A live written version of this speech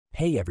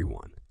Hey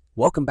everyone,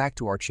 welcome back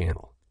to our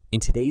channel. In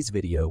today's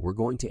video, we're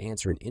going to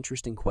answer an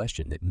interesting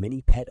question that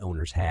many pet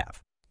owners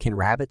have. Can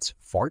rabbits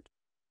fart?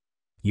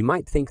 You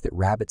might think that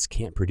rabbits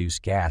can't produce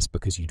gas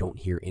because you don't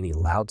hear any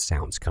loud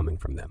sounds coming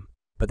from them,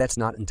 but that's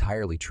not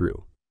entirely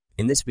true.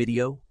 In this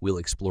video, we'll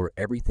explore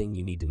everything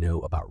you need to know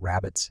about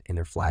rabbits and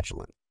their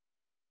flatulence.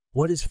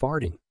 What is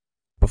farting?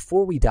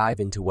 Before we dive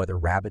into whether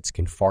rabbits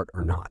can fart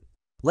or not,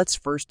 let's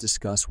first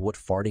discuss what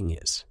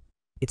farting is.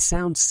 It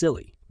sounds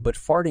silly, but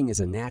farting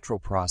is a natural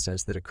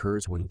process that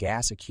occurs when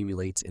gas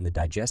accumulates in the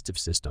digestive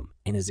system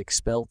and is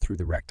expelled through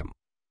the rectum.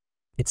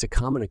 It's a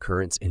common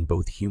occurrence in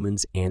both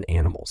humans and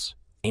animals,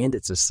 and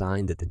it's a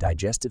sign that the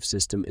digestive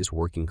system is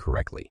working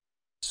correctly.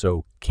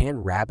 So, can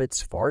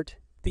rabbits fart?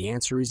 The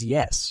answer is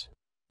yes.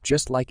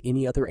 Just like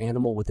any other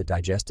animal with a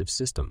digestive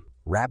system,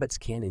 rabbits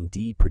can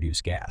indeed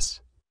produce gas.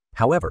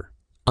 However,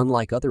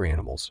 unlike other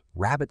animals,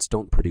 rabbits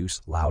don't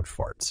produce loud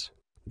farts.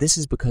 This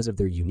is because of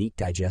their unique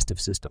digestive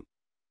system.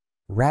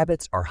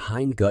 Rabbits are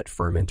hindgut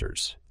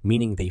fermenters,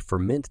 meaning they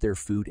ferment their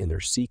food in their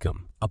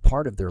cecum, a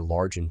part of their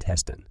large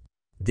intestine.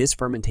 This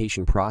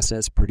fermentation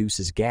process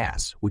produces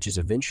gas, which is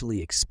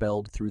eventually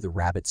expelled through the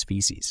rabbit's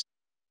feces.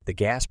 The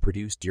gas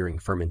produced during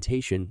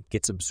fermentation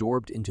gets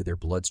absorbed into their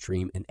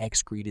bloodstream and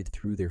excreted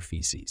through their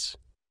feces.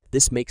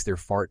 This makes their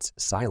farts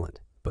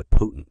silent, but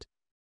potent.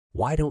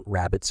 Why don't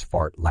rabbits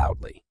fart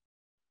loudly?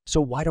 So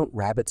why don't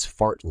rabbits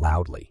fart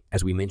loudly?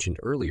 As we mentioned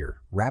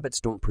earlier, rabbits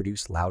don't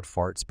produce loud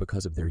farts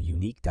because of their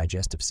unique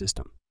digestive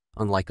system.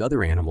 Unlike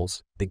other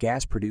animals, the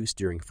gas produced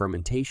during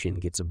fermentation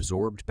gets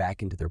absorbed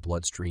back into their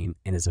bloodstream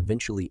and is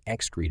eventually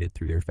excreted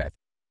through their fat.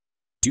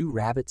 Do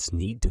rabbits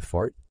need to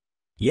fart?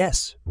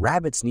 Yes,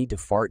 rabbits need to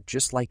fart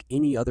just like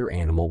any other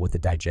animal with a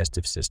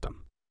digestive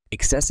system.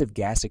 Excessive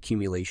gas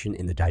accumulation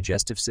in the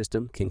digestive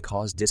system can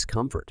cause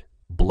discomfort,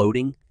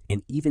 bloating,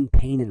 and even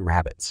pain in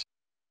rabbits.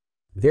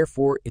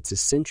 Therefore, it's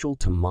essential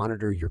to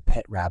monitor your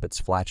pet rabbit's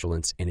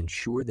flatulence and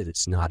ensure that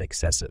it's not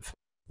excessive.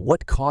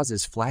 What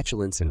causes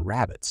flatulence in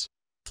rabbits?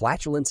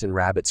 Flatulence in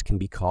rabbits can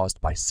be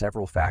caused by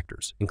several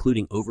factors,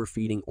 including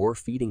overfeeding or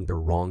feeding the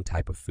wrong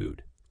type of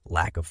food,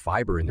 lack of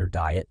fiber in their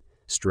diet,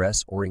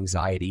 stress or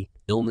anxiety,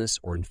 illness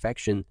or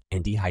infection,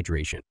 and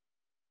dehydration.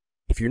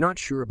 If you're not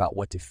sure about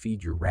what to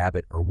feed your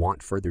rabbit or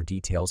want further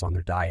details on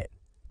their diet,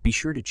 be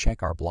sure to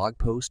check our blog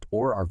post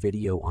or our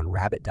video on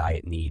rabbit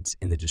diet needs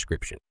in the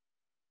description.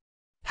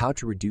 How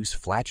to reduce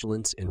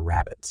flatulence in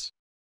rabbits.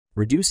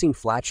 Reducing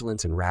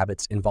flatulence in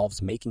rabbits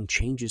involves making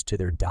changes to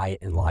their diet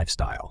and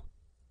lifestyle.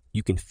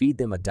 You can feed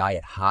them a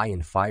diet high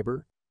in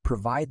fiber,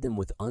 provide them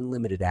with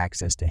unlimited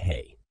access to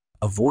hay,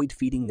 avoid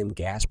feeding them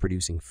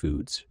gas-producing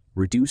foods,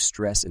 reduce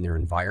stress in their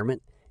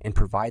environment, and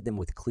provide them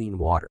with clean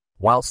water.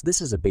 Whilst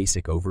this is a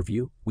basic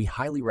overview, we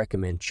highly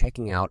recommend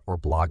checking out our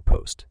blog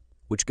post,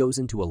 which goes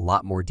into a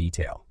lot more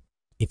detail.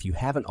 If you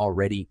haven't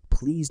already,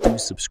 please do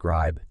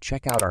subscribe,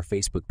 check out our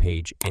Facebook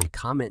page, and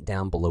comment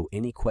down below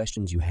any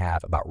questions you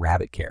have about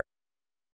rabbit care.